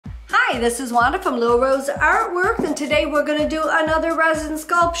Hi, this is Wanda from Little Rose Artwork, and today we're going to do another resin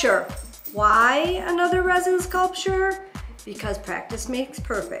sculpture. Why another resin sculpture? Because practice makes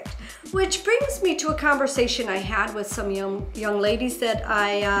perfect. Which brings me to a conversation I had with some young ladies that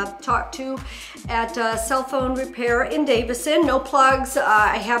I talked to at Cell Phone Repair in Davison. No plugs,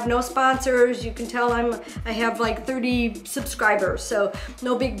 I have no sponsors. You can tell I have like 30 subscribers, so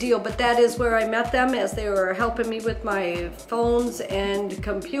no big deal. But that is where I met them, as they were helping me with my phones and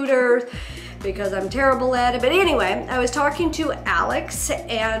computers because I'm terrible at it. But anyway, I was talking to Alex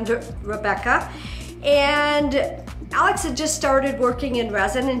and Rebecca, and Alex had just started working in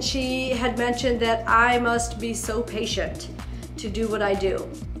resin, and she had mentioned that I must be so patient to do what I do.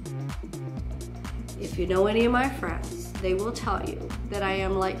 If you know any of my friends, they will tell you that I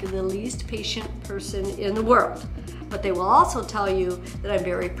am like the least patient person in the world. But they will also tell you that I'm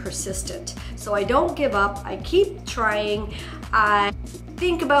very persistent. So I don't give up, I keep trying, I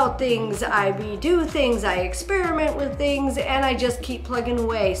think about things, I redo things, I experiment with things, and I just keep plugging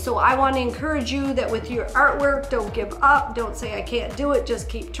away. So I want to encourage you that with your artwork, don't give up, don't say I can't do it, just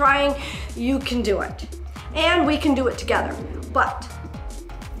keep trying. You can do it. And we can do it together. But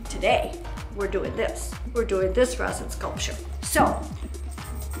today, we're doing this. We're doing this resin sculpture. So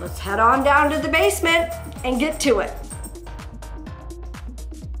let's head on down to the basement and get to it.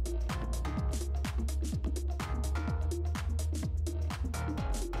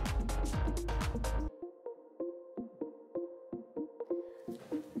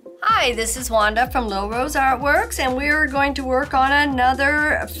 Hi, this is Wanda from Little Rose Artworks, and we're going to work on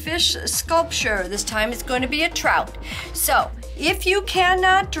another fish sculpture. This time it's going to be a trout. So, if you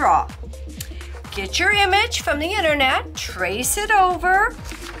cannot draw, get your image from the internet, trace it over,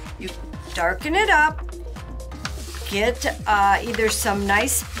 you darken it up, get either some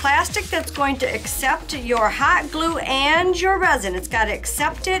nice plastic that's going to accept your hot glue and your resin. It's got to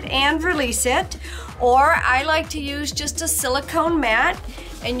accept it and release it. Or I like to use just a silicone mat,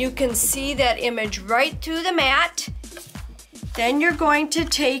 and you can see that image right through the mat. Then you're going to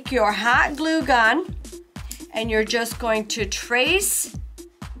take your hot glue gun and you're just going to trace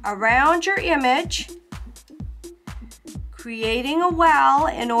around your image, creating a well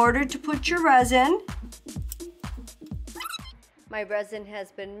in order to put your resin. My resin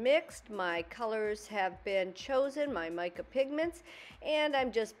has been mixed, my colors have been chosen, my mica pigments, and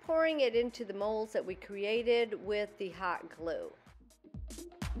I'm just pouring it into the molds that we created with the hot glue.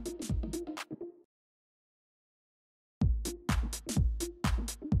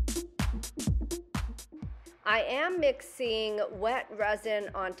 I am mixing wet resin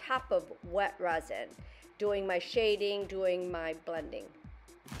on top of wet resin, doing my shading, doing my blending.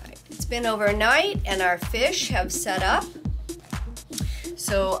 Right. It's been overnight and our fish have set up.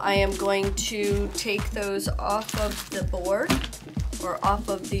 So I am going to take those off of the board or off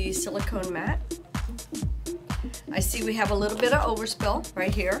of the silicone mat. I see we have a little bit of overspill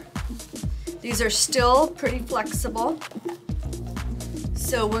right here. These are still pretty flexible.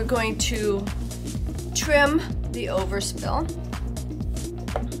 So we're going to trim the overspill.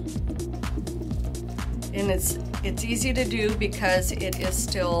 And it's easy to do because it is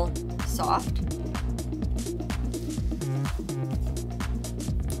still soft.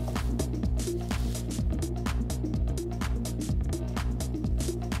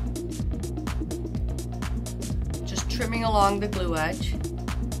 Just trimming along the glue edge.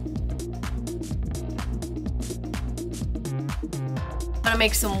 I'm gonna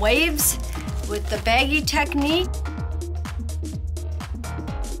make some waves with the baggy technique.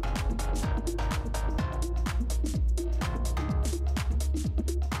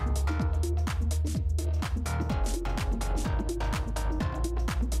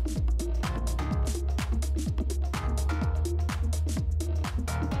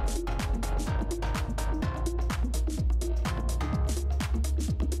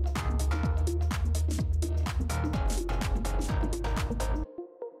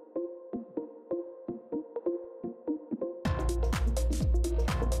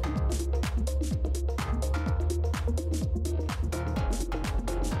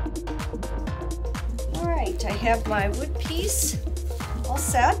 I have my wood piece all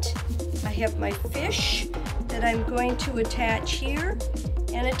set. I have my fish that I'm going to attach here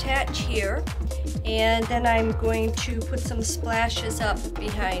and attach here. And then I'm going to put some splashes up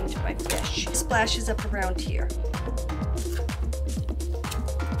behind my fish. Splashes up around here.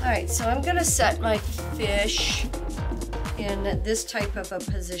 Alright, so I'm going to set my fish in this type of a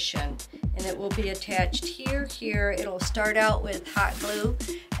position. And it will be attached here, here. It'll start out with hot glue,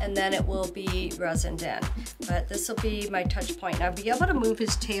 and then it will be resined in. But this will be my touch point. I'll be able to move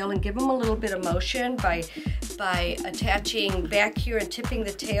his tail and give him a little bit of motion by by attaching back here and tipping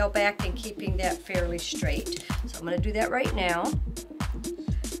the tail back and keeping that fairly straight. So I'm going to do that right now.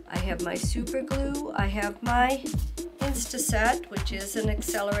 I have my super glue, I have my Instaset, which is an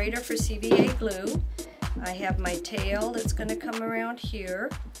accelerator for CVA glue. I have my tail that's going to come around here.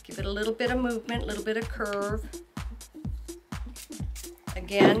 Give it a little bit of movement, a little bit of curve.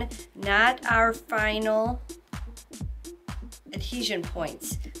 Again, not our final adhesion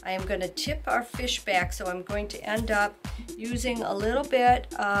points. I am going to tip our fish back, so I'm going to end up using a little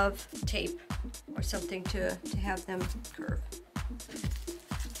bit of tape or something to have them curve.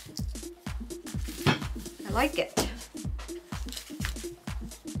 I like it.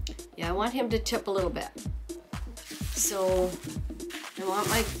 Yeah, I want him to tip a little bit. So I want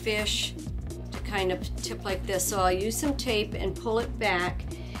my fish to kind of tip like this. So I'll use some tape and pull it back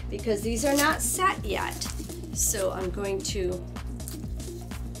because these are not set yet. So I'm going to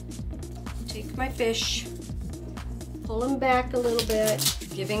take my fish, pull him back a little bit,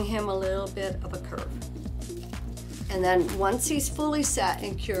 giving him a little bit of a curve. And then once he's fully set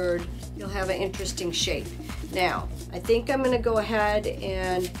and cured, you'll have an interesting shape. Now, I think I'm going to go ahead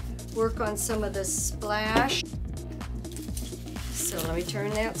and work on some of the splash. So let me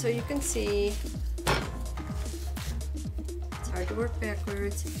turn that so you can see. It's hard to work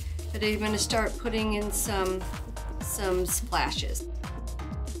backwards, but I'm going to start putting in some splashes.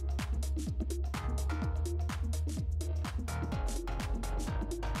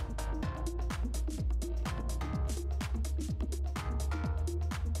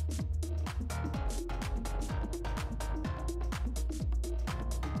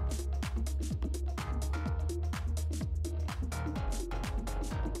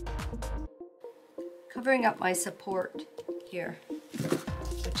 Covering up my support here,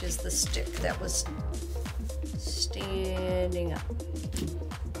 which is the stick that was standing up.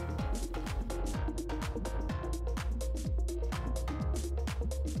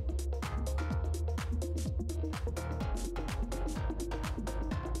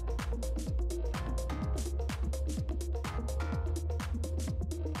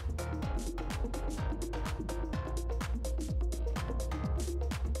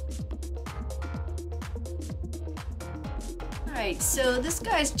 Alright, so this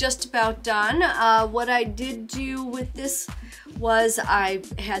guy's just about done. What I did do with this was I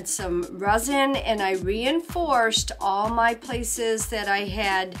had some resin and I reinforced all my places that I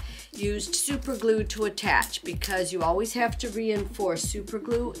had used super glue to attach, because you always have to reinforce. Super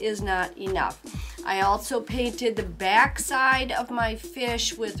glue is not enough. I also painted the back side of my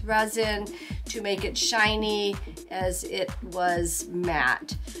fish with resin to make it shiny as it was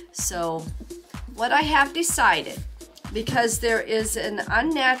matte. So what I have decided, because there is an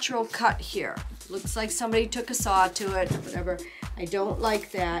unnatural cut here, looks like somebody took a saw to it or whatever, I don't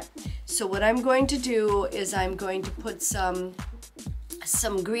like that. So what I'm going to do is I'm going to put some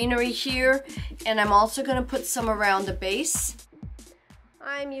greenery here, and I'm also going to put some around the base.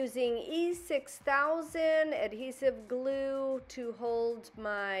 I'm using E6000 adhesive glue to hold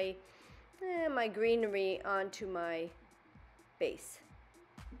my my greenery onto my base.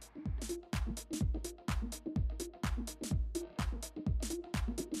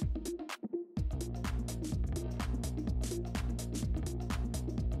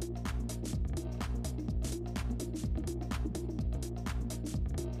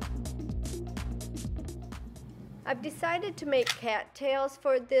 I've decided to make cattails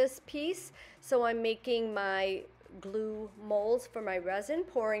for this piece, so I'm making my glue molds for my resin,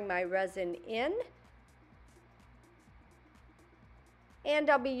 pouring my resin in. And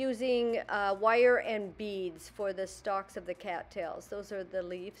I'll be using wire and beads for the stalks of the cattails. Those are the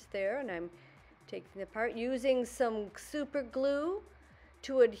leaves there, and I'm taking them apart, using some super glue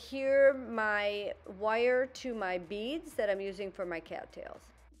to adhere my wire to my beads that I'm using for my cattails.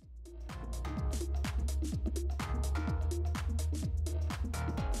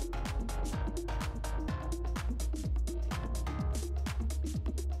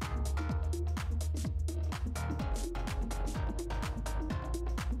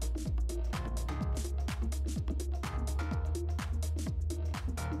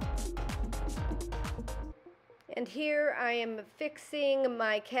 And here I am affixing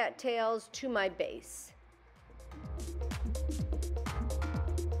my cattails to my base.